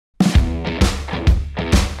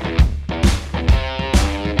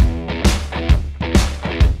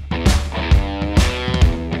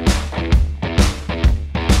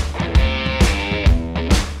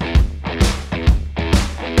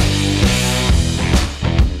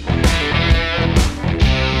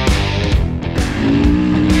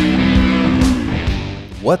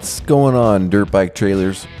What's going on, dirt bike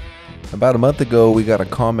trailers? About a month ago, we got a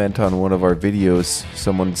comment on one of our videos,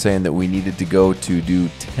 someone saying that we needed to go to do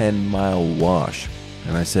 10-mile wash.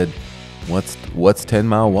 And I said, what's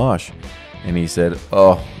 10-mile wash? And he said,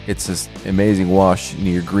 oh, it's this amazing wash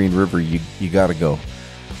near Green River, you gotta go.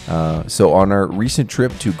 So on our recent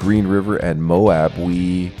trip to Green River and Moab,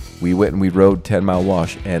 we went and we rode 10-mile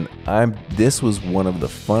wash, and this was one of the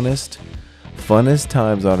funnest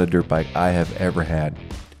times on a dirt bike I have ever had,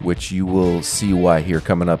 which you will see why here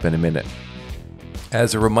coming up in a minute.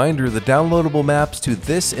 As a reminder, the downloadable maps to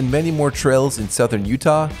this and many more trails in southern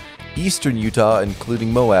Utah, eastern Utah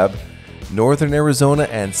including Moab, northern Arizona,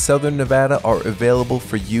 and southern Nevada are available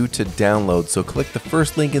for you to download. So click the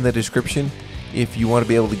first link in the description if you want to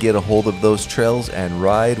be able to get a hold of those trails and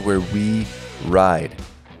ride where we ride.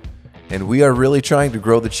 And we are really trying to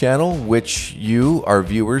grow the channel, which you, our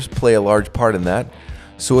viewers, play a large part in that.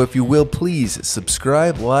 So if you will, please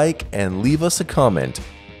subscribe, like, and leave us a comment.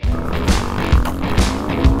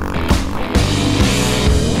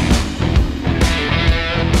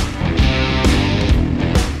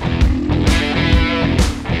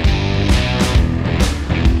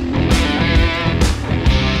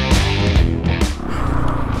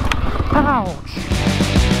 Ouch!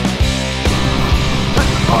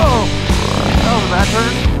 Oh! That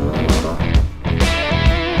hurt.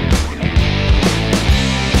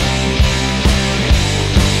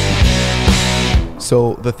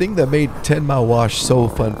 So the thing that made 10-mile wash so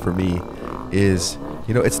fun for me is,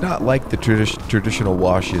 you know, it's not like the traditional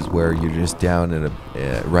washes where you're just down in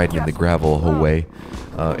riding in the gravel the whole way.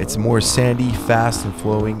 It's more sandy, fast, and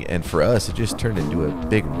flowing. And for us, it just turned into a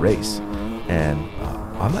big race. And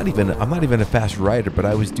I'm not even a fast rider, but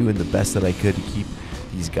I was doing the best that I could to keep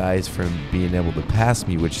these guys from being able to pass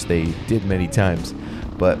me, which they did many times.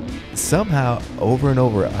 But somehow, over and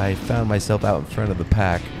over, I found myself out in front of the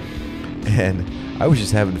pack, and I was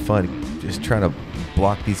just having fun, just trying to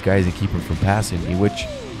block these guys and keep them from passing me, which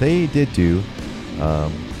they did do.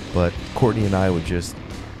 But Courtney and I would just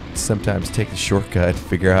sometimes take the shortcut,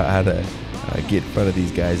 figure out how to get in front of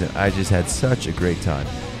these guys, and I just had such a great time.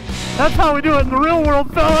 That's how we do it in the real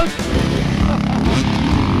world, fellas.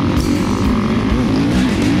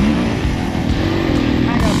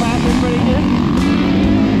 I got passing pretty good.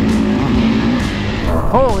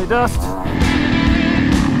 Holy dust.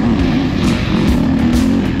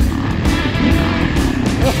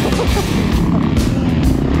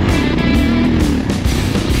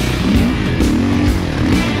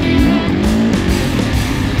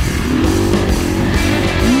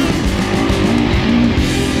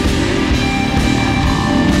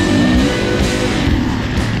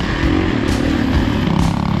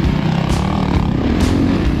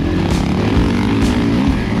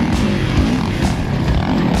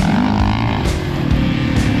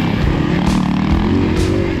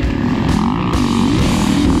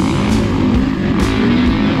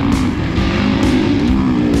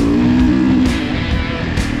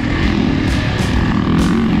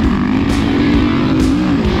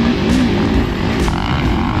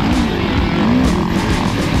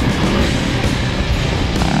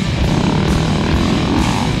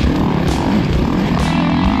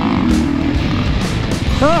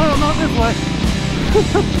 Oh, not this way.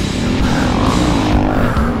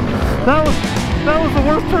 That was the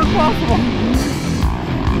worst turn possible.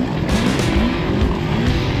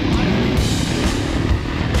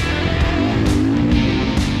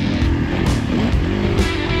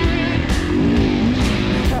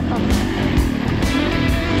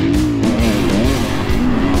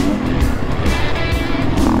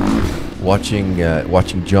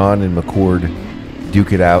 Watching John and McCord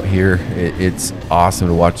duke it out here, it's awesome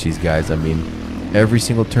to watch these guys. I mean, every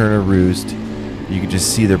single turn or roost, you can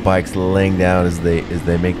just see their bikes laying down as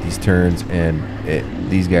they make these turns, and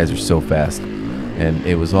these guys are so fast. And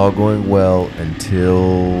it was all going well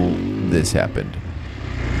until this happened.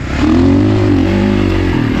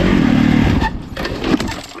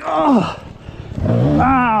 Oh,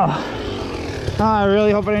 wow! Oh, I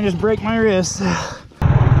really hope I didn't just break my wrist.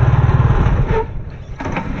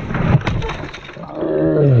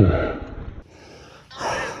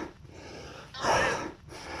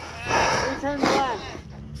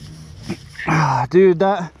 Dude,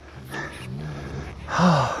 that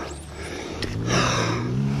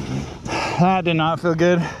did not feel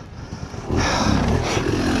good.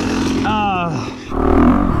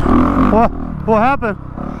 What happened?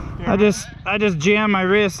 I just jammed my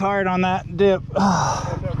wrist hard on that dip.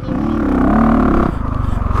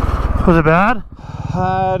 Was it bad?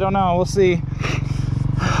 I don't know. We'll see.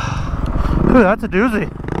 Ooh, that's a doozy.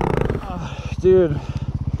 Dude.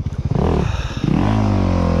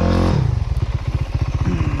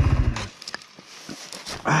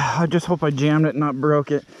 I just hope I jammed it and not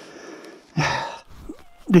broke it.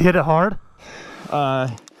 You hit it hard?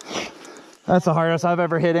 That's the hardest I've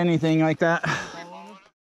ever hit anything like that.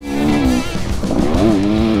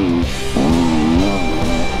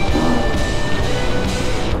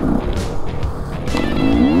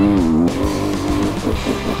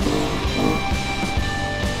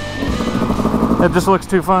 It just looks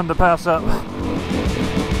too fun to pass up.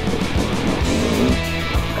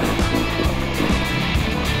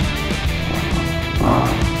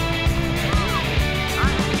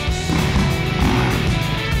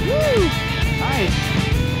 Nice.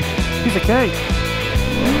 Piece of cake.